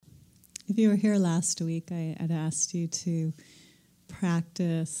If you were here last week, I had asked you to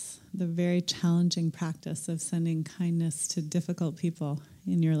practice the very challenging practice of sending kindness to difficult people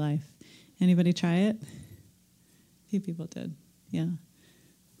in your life. Anybody try it? A few people did. Yeah.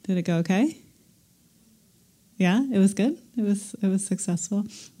 Did it go okay? Yeah, it was good. It was successful.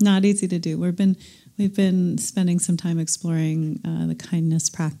 Not easy to do. We've been spending some time exploring the kindness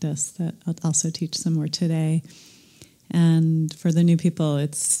practice that I'll also teach some more today. And for the new people,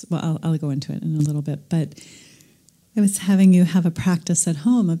 I'll go into it in a little bit, but I was having you have a practice at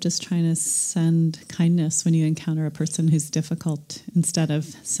home of just trying to send kindness when you encounter a person who's difficult, instead of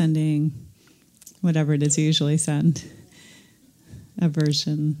sending whatever it is you usually send: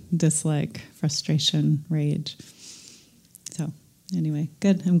 aversion, dislike, frustration, rage. So anyway,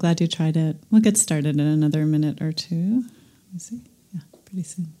 good. I'm glad you tried it. We'll get started in another minute or two. Let me see. Yeah, pretty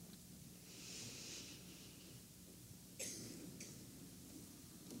soon.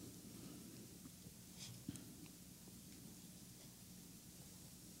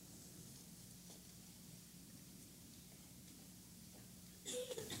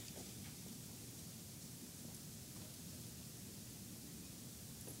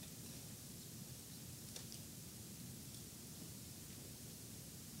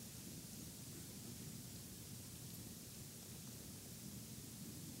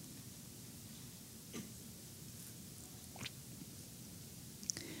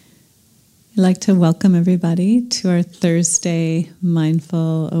 I'd like to welcome everybody to our Thursday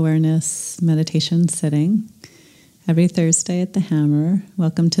Mindful Awareness Meditation sitting. Every Thursday at the Hammer.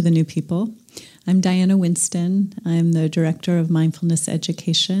 Welcome to the new people. I'm Diana Winston. I'm the Director of Mindfulness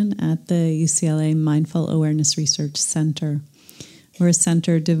Education at the UCLA Mindful Awareness Research Center. We're a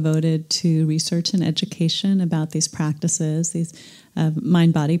center devoted to research and education about these practices, these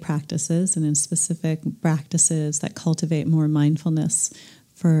mind-body practices, and in specific practices that cultivate more mindfulness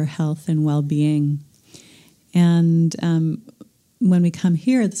for health and well-being. And when we come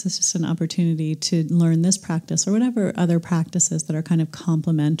here, this is just an opportunity to learn this practice or whatever other practices that are kind of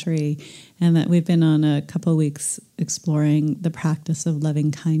complementary, and that we've been on a couple of weeks exploring the practice of loving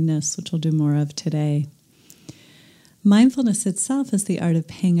kindness, which we'll do more of today. Mindfulness itself is the art of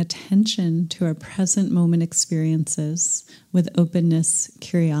paying attention to our present moment experiences with openness,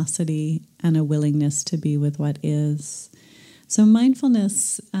 curiosity, and a willingness to be with what is. So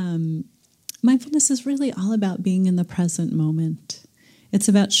mindfulness is really all about being in the present moment. It's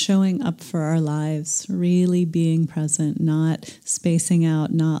about showing up for our lives, really being present, not spacing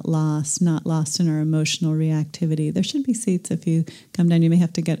out, not lost in our emotional reactivity. There should be seats if you come down. You may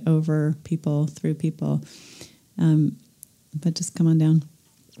have to get over people, through people, but just come on down.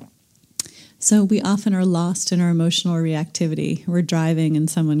 So we often are lost in our emotional reactivity. We're driving and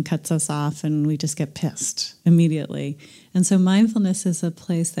someone cuts us off and we just get pissed immediately. And so mindfulness is a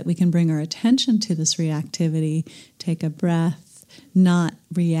place that we can bring our attention to this reactivity, take a breath, not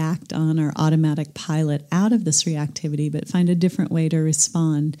react on our automatic pilot out of this reactivity, but find a different way to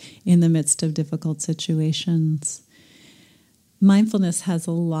respond in the midst of difficult situations. Mindfulness has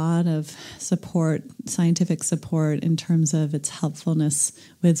a lot of support, scientific support, in terms of its helpfulness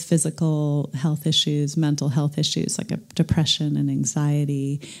with physical health issues, mental health issues like depression and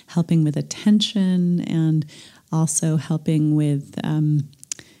anxiety, helping with attention, and also helping with,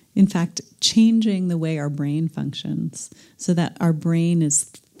 in fact, changing the way our brain functions so that our brain is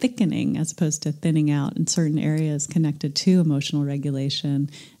thickening as opposed to thinning out in certain areas connected to emotional regulation,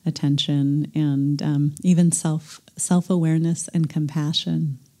 attention, and even self-awareness and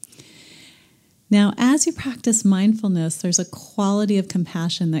compassion. Now, as you practice mindfulness, there's a quality of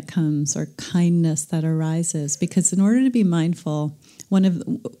compassion that comes, or kindness that arises, because in order to be mindful,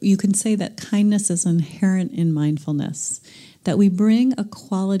 you can say that kindness is inherent in mindfulness, that we bring a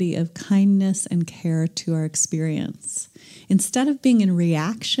quality of kindness and care to our experience. Instead of being in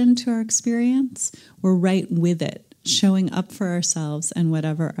reaction to our experience, we're right with it, showing up for ourselves and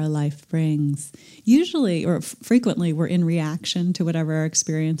whatever our life brings. Usually, or frequently, we're in reaction to whatever our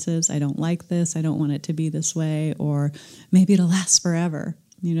experience is. I don't like this, I don't want it to be this way, or maybe it'll last forever.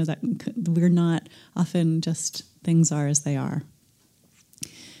 You know, that we're not, often just things are as they are.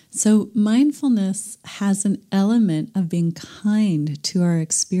 So mindfulness has an element of being kind to our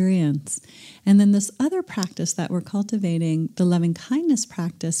experience. And then this other practice that we're cultivating, the loving kindness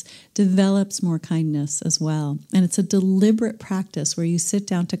practice, develops more kindness as well. And it's a deliberate practice where you sit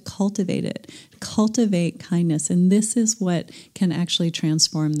down to cultivate it, cultivate kindness. And this is what can actually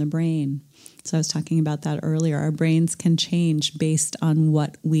transform the brain. So I was talking about that earlier. Our brains can change based on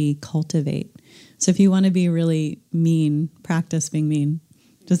what we cultivate. So if you want to be really mean, practice being mean.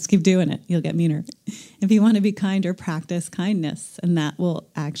 Just keep doing it. You'll get meaner. If you want to be kinder, practice kindness, and that will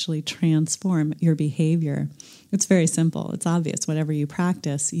actually transform your behavior. It's very simple. It's obvious. Whatever you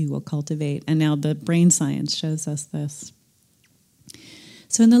practice, you will cultivate. And now the brain science shows us this.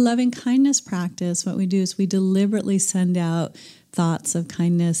 So in the loving kindness practice, what we do is we deliberately send out thoughts of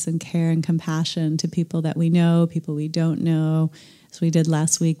kindness and care and compassion to people that we know, people we don't know, as we did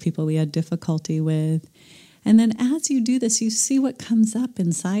last week, people we had difficulty with. And then as you do this, you see what comes up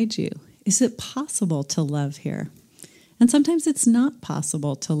inside you. Is it possible to love here? And sometimes it's not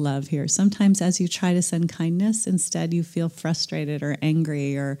possible to love here. Sometimes as you try to send kindness, instead you feel frustrated or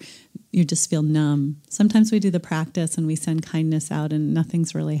angry or you just feel numb. Sometimes we do the practice and we send kindness out and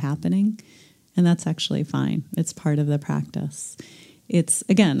nothing's really happening. And that's actually fine. It's part of the practice. It's,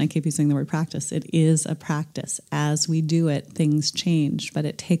 again, I keep using the word practice. It is a practice. As we do it, things change, but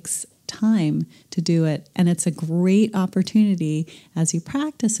it takes time to do it. And it's a great opportunity as you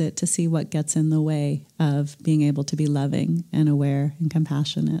practice it to see what gets in the way of being able to be loving and aware and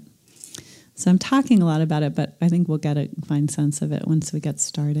compassionate. So I'm talking a lot about it, but I think we'll get a fine sense of it once we get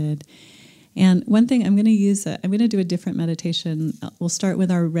started. And one thing I'm going to do a different meditation. We'll start with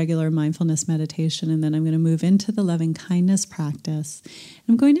our regular mindfulness meditation, and then I'm going to move into the loving kindness practice.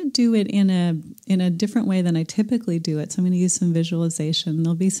 I'm going to do it in a different way than I typically do it. So I'm going to use some visualization.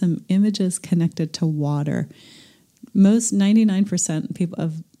 There'll be some images connected to water. Most 99%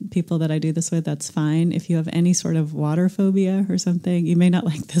 of people that I do this with, that's fine. If you have any sort of water phobia or something, you may not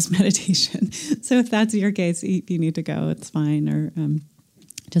like this meditation. So if that's your case, if you need to go, it's fine. Or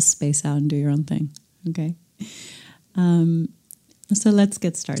just space out and do your own thing, okay? So let's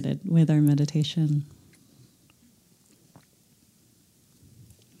get started with our meditation.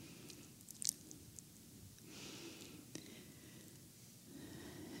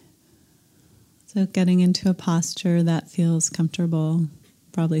 So getting into a posture that feels comfortable,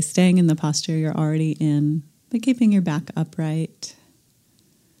 probably staying in the posture you're already in, but keeping your back upright.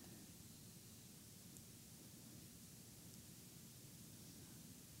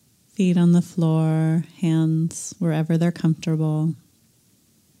 Feet on the floor, hands wherever they're comfortable.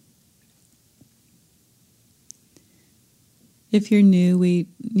 If you're new, we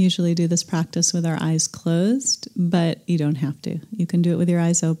usually do this practice with our eyes closed, but you don't have to. You can do it with your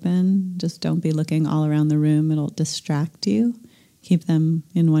eyes open. Just don't be looking all around the room. It'll distract you. Keep them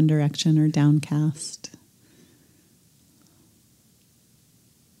in one direction or downcast.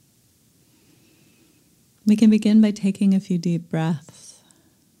 We can begin by taking a few deep breaths.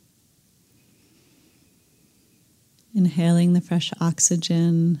 Inhaling the fresh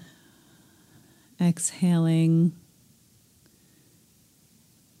oxygen, exhaling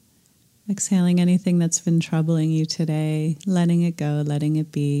anything that's been troubling you today, letting it go, letting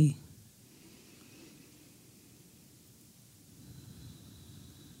it be.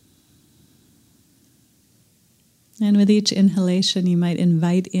 And with each inhalation, you might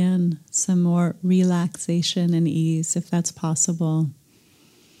invite in some more relaxation and ease, if that's possible.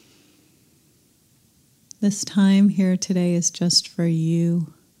 This time here today is just for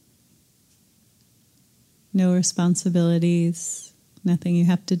you. No responsibilities, nothing you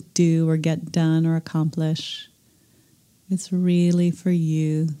have to do or get done or accomplish. It's really for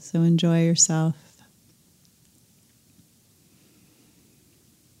you, so enjoy yourself.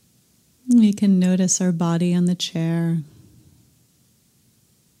 We can notice our body on the chair,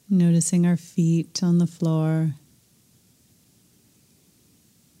 noticing our feet on the floor.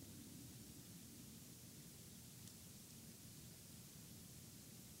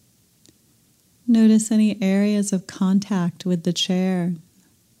 Notice any areas of contact with the chair,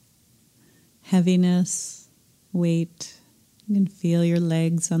 heaviness, weight. You can feel your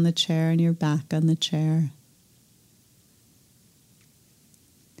legs on the chair and your back on the chair.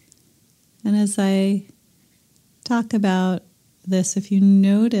 And as I talk about this, if you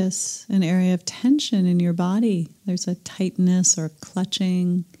notice an area of tension in your body, there's a tightness or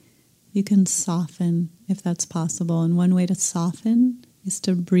clutching, you can soften if that's possible. And one way to soften is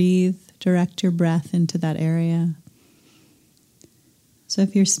to breathe, direct your breath into that area. So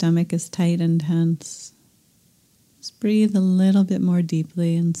if your stomach is tight and tense, just breathe a little bit more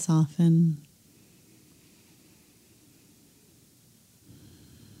deeply and soften.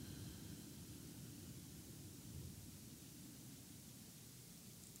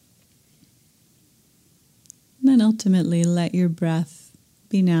 And then ultimately let your breath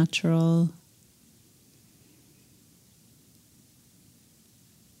be natural.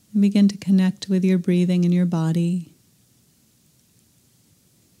 And begin to connect with your breathing in your body.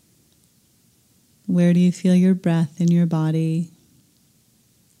 Where do you feel your breath in your body?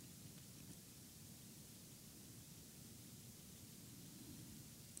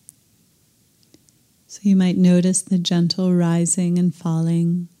 So you might notice the gentle rising and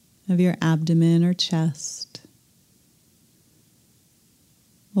falling of your abdomen or chest,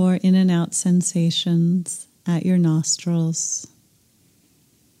 or in and out sensations at your nostrils.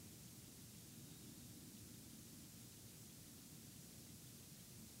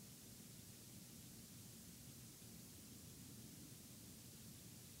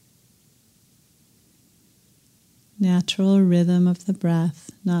 Natural rhythm of the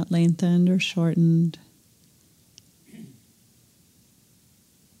breath, not lengthened or shortened.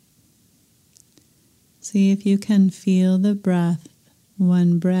 See if you can feel the breath,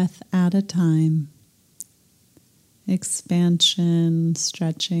 one breath at a time. Expansion,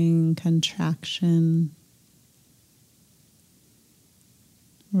 stretching, contraction,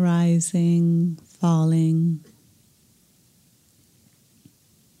 rising, falling.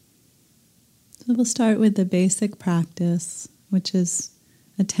 So we'll start with the basic practice, which is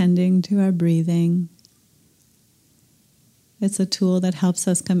attending to our breathing. It's a tool that helps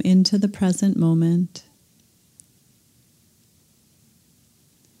us come into the present moment.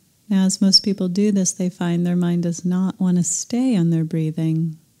 Now, as most people do this, they find their mind does not want to stay on their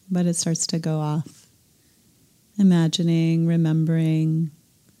breathing, but it starts to go off. Imagining, remembering,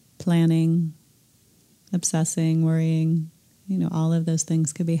 planning, obsessing, worrying, all of those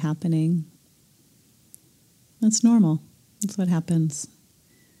things could be happening. That's normal. That's what happens.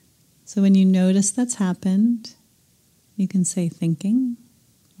 So when you notice that's happened, you can say thinking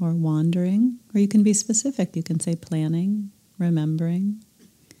or wandering, or you can be specific. You can say planning, remembering.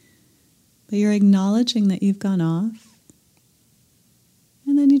 But you're acknowledging that you've gone off,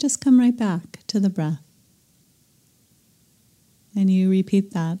 and then you just come right back to the breath. And you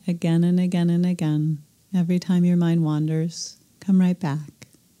repeat that again and again and again. Every time your mind wanders, come right back.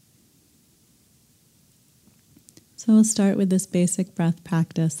 So we'll start with this basic breath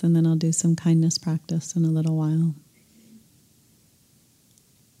practice, and then I'll do some kindness practice in a little while.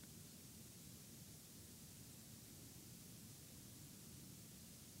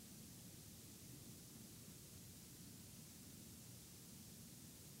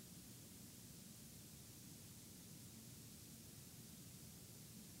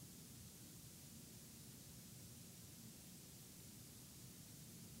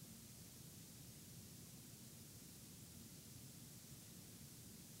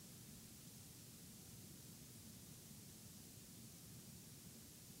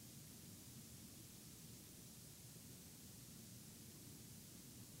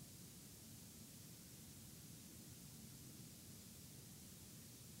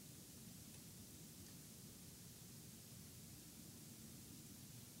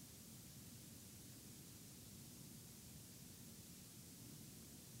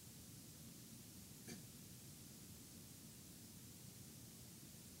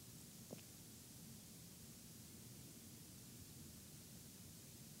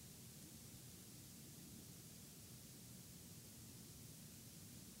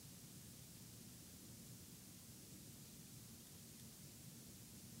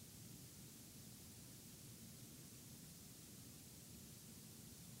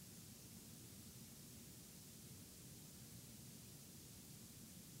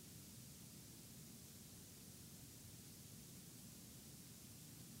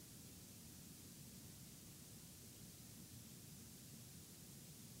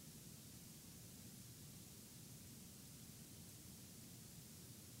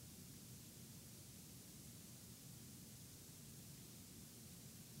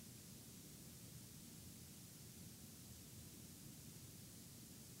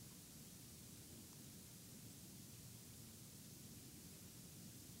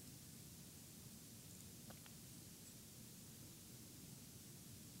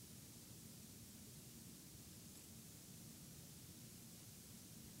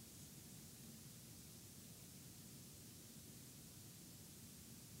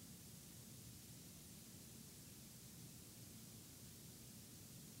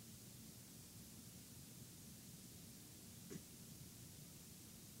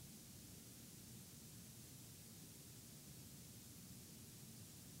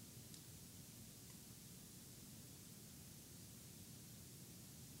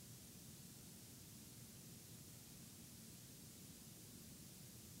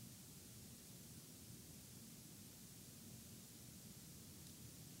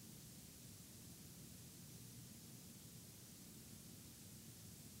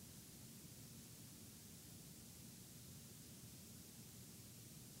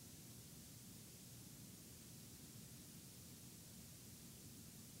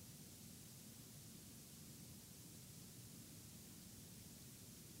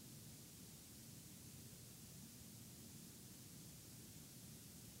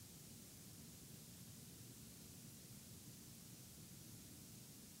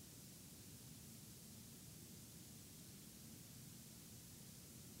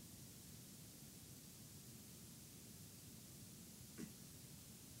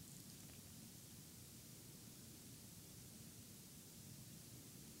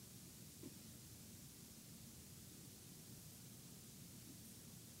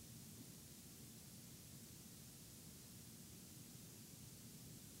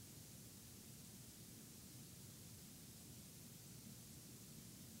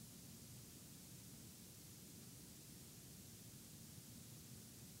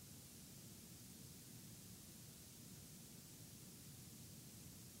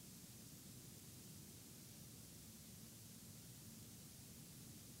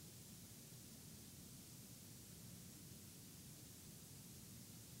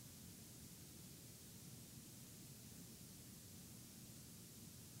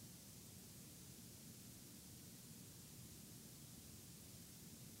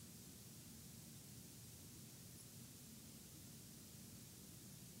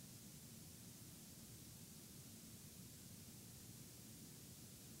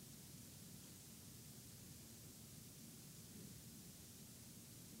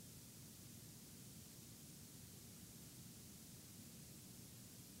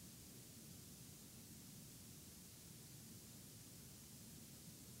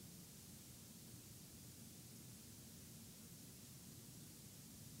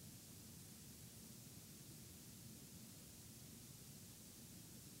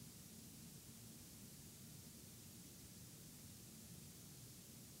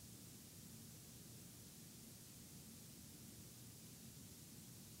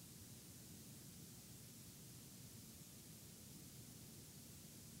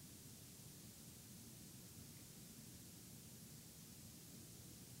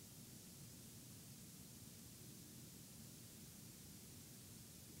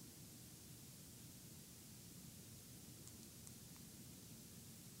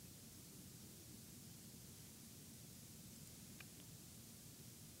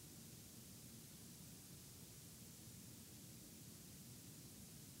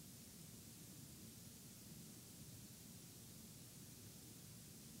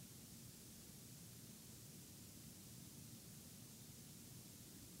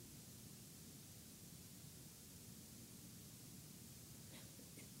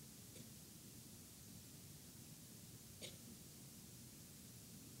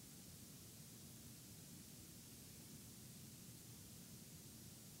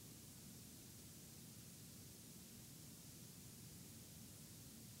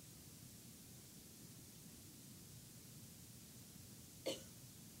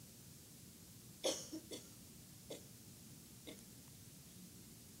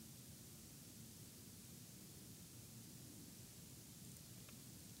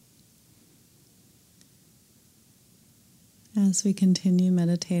 As we continue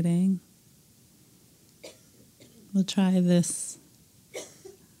meditating, we'll try this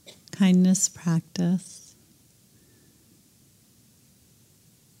kindness practice.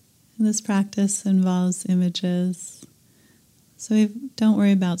 And this practice involves images. So don't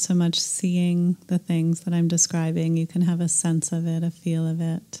worry about so much seeing the things that I'm describing. You can have a sense of it, a feel of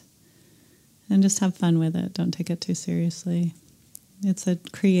it, and just have fun with it. Don't take it too seriously. It's a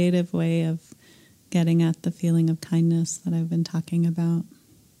creative way of getting at the feeling of kindness that I've been talking about.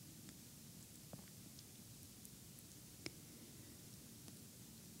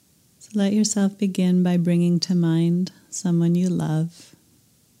 So let yourself begin by bringing to mind someone you love.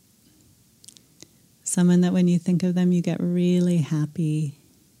 Someone that when you think of them, you get really happy.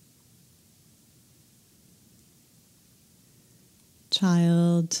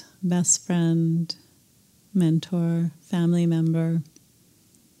 Child, best friend, mentor, family member,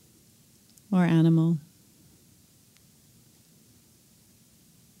 or animal.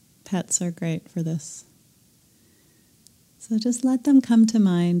 Pets are great for this. So just let them come to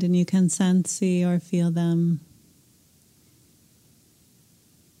mind and you can sense, see, or feel them.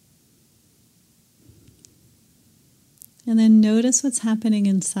 And then notice what's happening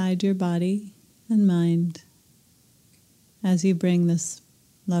inside your body and mind as you bring this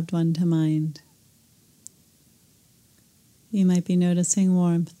loved one to mind. You might be noticing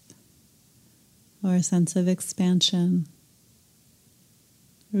warmth or a sense of expansion,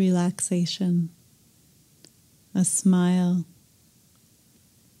 relaxation, a smile.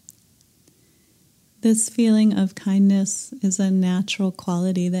 This feeling of kindness is a natural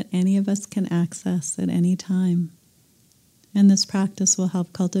quality that any of us can access at any time. And this practice will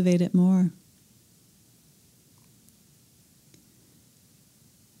help cultivate it more.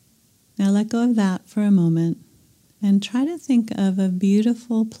 Now let go of that for a moment and try to think of a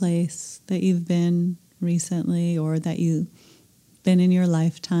beautiful place that you've been recently or that you've been in your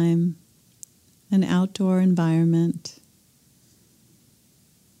lifetime, an outdoor environment.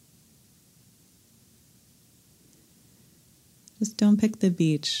 Just don't pick the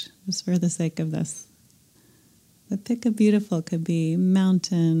beach, just for the sake of this. But pick a beautiful, could be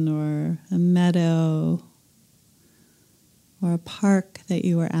mountain or a meadow or a park that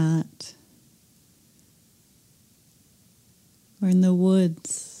you were at or in the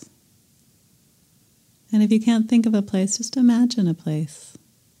woods. And if you can't think of a place, just imagine a place.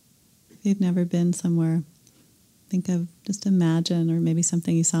 If you've never been somewhere, just imagine, or maybe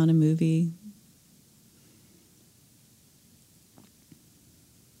something you saw in a movie.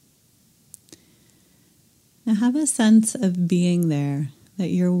 Now have a sense of being there, that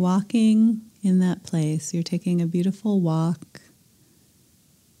you're walking in that place. You're taking a beautiful walk.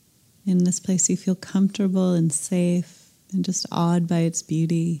 In this place you feel comfortable and safe and just awed by its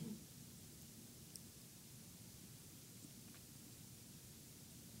beauty.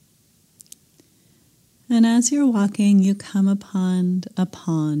 And as you're walking, you come upon a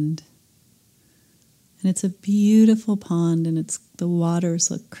pond. And it's a beautiful pond, and the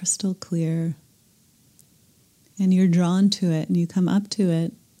waters look crystal clear. And you're drawn to it, and you come up to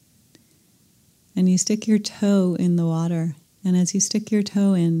it, and you stick your toe in the water. And as you stick your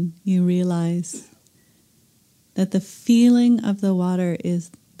toe in, you realize that the feeling of the water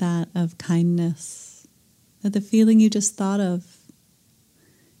is that of kindness. That the feeling you just thought of,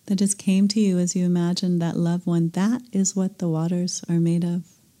 that just came to you as you imagined that loved one, that is what the waters are made of.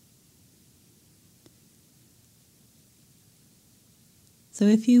 So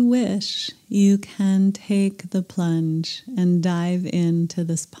if you wish, you can take the plunge and dive into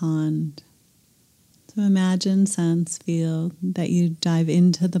this pond. So imagine, sense, feel that you dive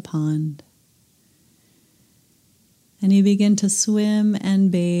into the pond. And you begin to swim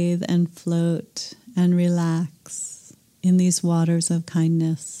and bathe and float and relax in these waters of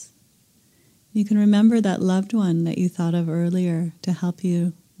kindness. You can remember that loved one that you thought of earlier to help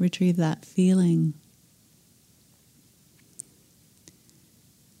you retrieve that feeling.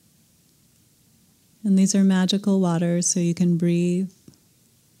 And these are magical waters, so you can breathe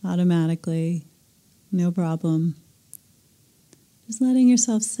automatically, no problem. Just letting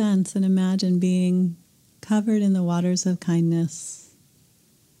yourself sense and imagine being covered in the waters of kindness.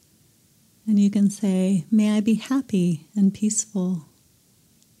 And you can say, may I be happy and peaceful.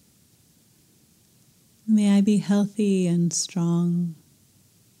 May I be healthy and strong.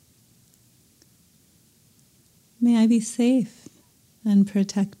 May I be safe and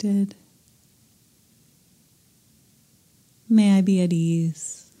protected. May I be at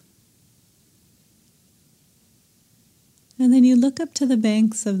ease. And then you look up to the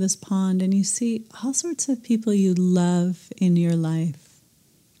banks of this pond and you see all sorts of people you love in your life.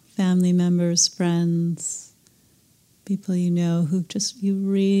 Family members, friends, people you know who just you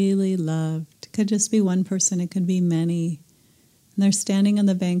really loved. It could just be one person, it could be many. And they're standing on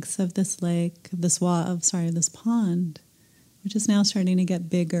the banks of this lake, of this this pond, which is now starting to get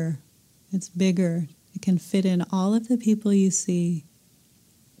bigger. It's bigger. It can fit in all of the people you see.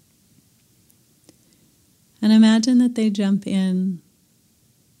 And imagine that they jump in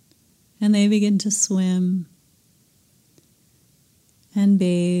and they begin to swim and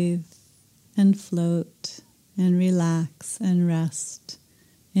bathe and float and relax and rest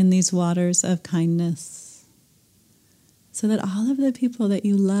in these waters of kindness, so that all of the people that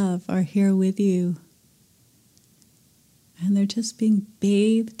you love are here with you, and they're just being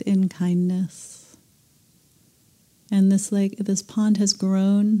bathed in kindness. And this pond has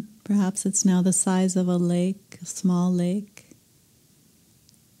grown. Perhaps it's now the size of a lake, a small lake.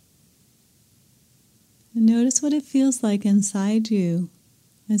 And notice what it feels like inside you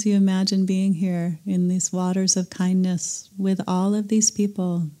as you imagine being here in these waters of kindness with all of these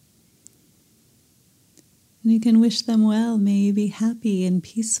people. And you can wish them well. May you be happy and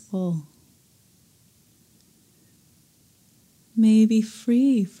peaceful. May you be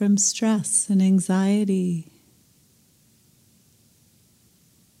free from stress and anxiety.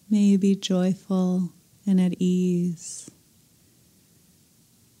 May you be joyful and at ease.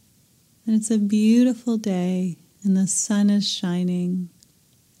 And it's a beautiful day, and the sun is shining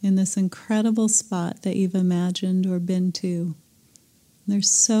in this incredible spot that you've imagined or been to. There's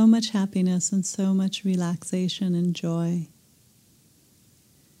so much happiness and so much relaxation and joy.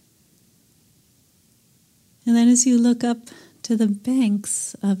 And then as you look up to the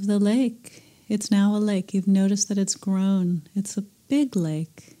banks of the lake, it's now a lake. You've noticed that it's grown. It's a big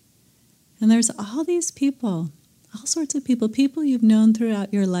lake. And there's all these people, all sorts of people you've known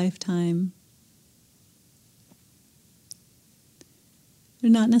throughout your lifetime. They're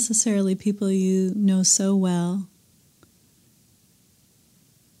not necessarily people you know so well.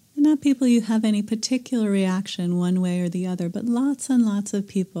 They're not people you have any particular reaction one way or the other, but lots and lots of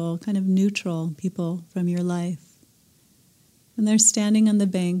people, kind of neutral people from your life. And they're standing on the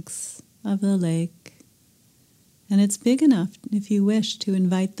banks of the lake. And it's big enough, if you wish, to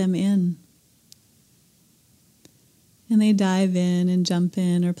invite them in. And they dive in and jump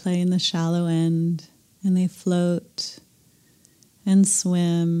in or play in the shallow end. And they float and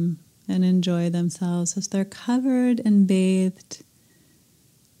swim and enjoy themselves as they're covered and bathed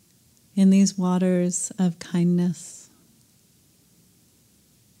in these waters of kindness.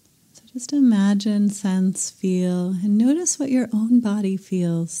 So just imagine, sense, feel, and notice what your own body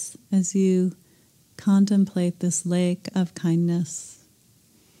feels as you contemplate this lake of kindness.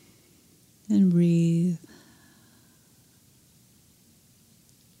 And breathe.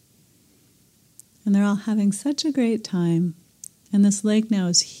 And they're all having such a great time. And this lake now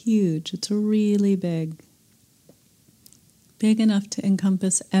is huge. It's really big. Big enough to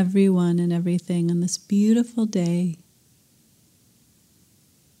encompass everyone and everything on this beautiful day.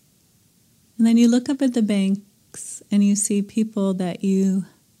 And then you look up at the banks and you see people that you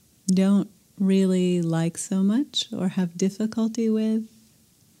don't really like so much or have difficulty with.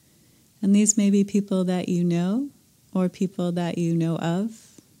 And these may be people that you know or people that you know of.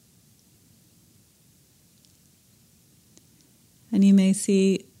 And you may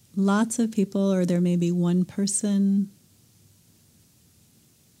see lots of people, or there may be one person.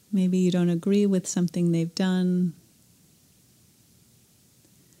 Maybe you don't agree with something they've done.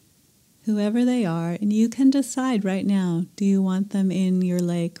 Whoever they are, and you can decide right now, do you want them in your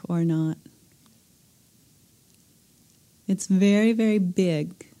lake or not? It's very, very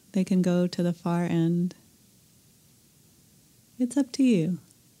big. They can go to the far end. It's up to you.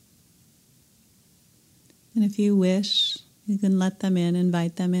 And if you wish, you can let them in,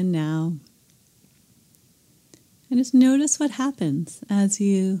 invite them in now. And just notice what happens as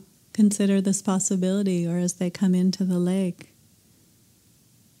you consider this possibility or as they come into the lake.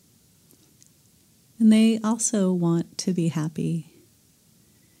 And they also want to be happy.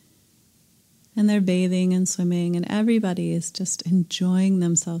 And they're bathing and swimming, and everybody is just enjoying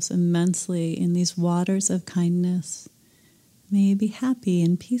themselves immensely in these waters of kindness. May you be happy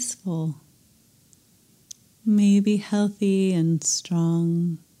and peaceful. May you be healthy and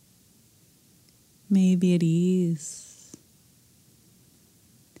strong. May you be at ease.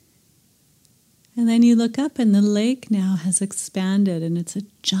 And then you look up and the lake now has expanded, and it's a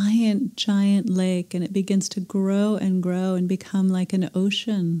giant, giant lake, and it begins to grow and become like an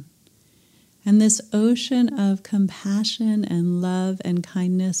ocean. And this ocean of compassion and love and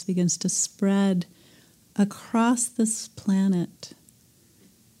kindness begins to spread across this planet.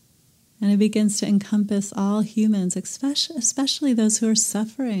 And it begins to encompass all humans, especially those who are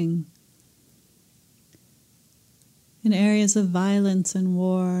suffering. in areas of violence and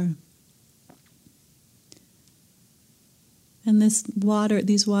war. And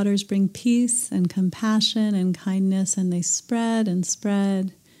these waters bring peace and compassion and kindness, and they spread and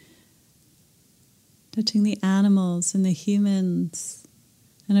spread, touching the animals and the humans,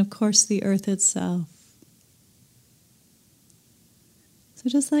 and of course the earth itself. So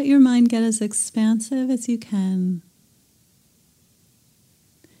just let your mind get as expansive as you can.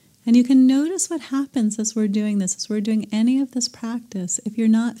 And you can notice what happens as we're doing this, as we're doing any of this practice. If you're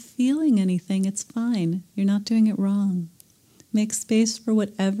not feeling anything, it's fine. You're not doing it wrong. Make space for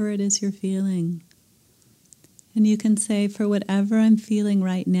whatever it is you're feeling. And you can say, for whatever I'm feeling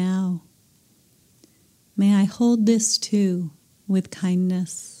right now, may I hold this too with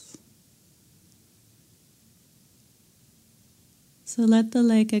kindness. So let the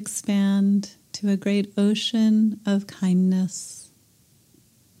lake expand to a great ocean of kindness.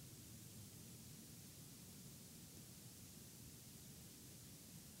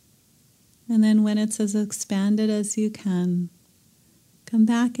 And then when it's as expanded as you can, come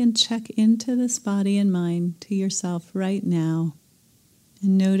back and check into this body and mind, to yourself right now,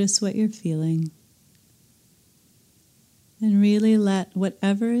 and notice what you're feeling. And really let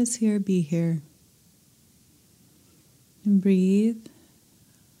whatever is here be here. And breathe.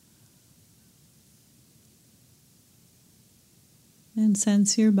 And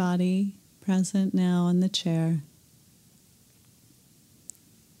sense your body present now on the chair.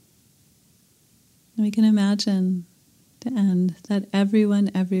 And we can imagine to end that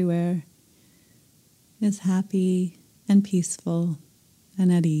everyone everywhere is happy and peaceful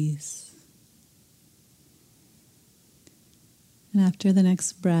and at ease. And after the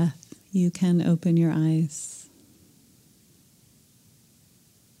next breath, you can open your eyes.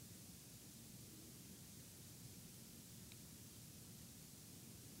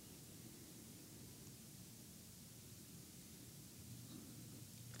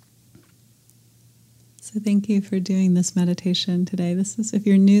 So thank you for doing this meditation today. If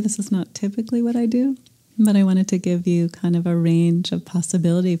you're new, this is not typically what I do, but I wanted to give you kind of a range of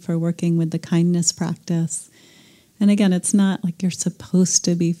possibility for working with the kindness practice. And again, it's not like you're supposed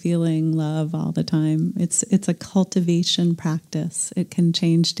to be feeling love all the time. It's a cultivation practice. It can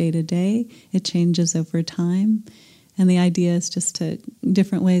change day to day. It changes over time. And the idea is just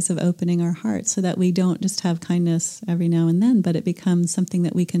different ways of opening our hearts so that we don't just have kindness every now and then, but it becomes something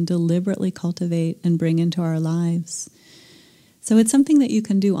that we can deliberately cultivate and bring into our lives. So it's something that you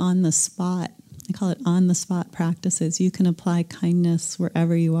can do on the spot. I call it on-the-spot practices. You can apply kindness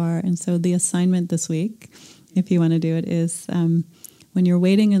wherever you are. And so the assignment this week, if you want to do it, is when you're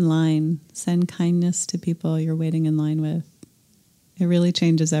waiting in line, send kindness to people you're waiting in line with. It really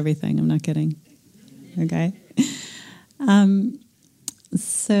changes everything. I'm not kidding. Okay?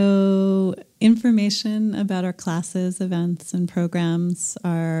 So information about our classes, events, and programs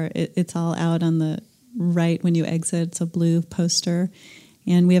it's all out on the right when you exit. It's a blue poster.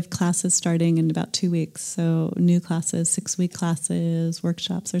 And we have classes starting in about 2 weeks. So new classes, 6-week classes,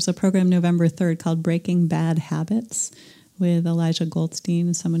 workshops. There's a program November 3rd called Breaking Bad Habits with Elijah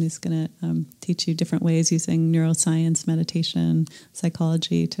Goldstein, someone who's going to teach you different ways using neuroscience, meditation,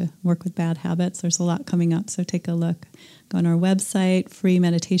 psychology to work with bad habits. There's a lot coming up, so take a look. Go on our website, free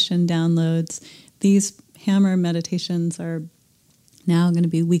meditation downloads. These Hammer meditations are now going to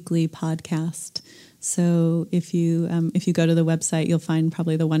be weekly podcast. So if you go to the website, you'll find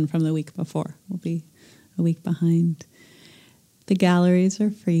probably the one from the week before. We'll be a week behind. The galleries are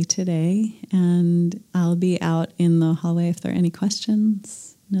free today, and I'll be out in the hallway if there are any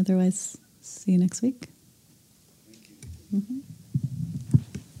questions. And otherwise, see you next week. Thank you. Mm-hmm.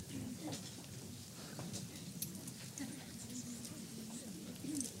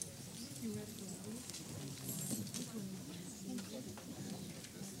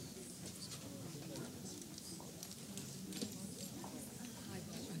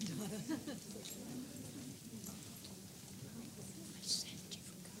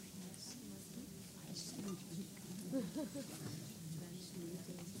 Thank you.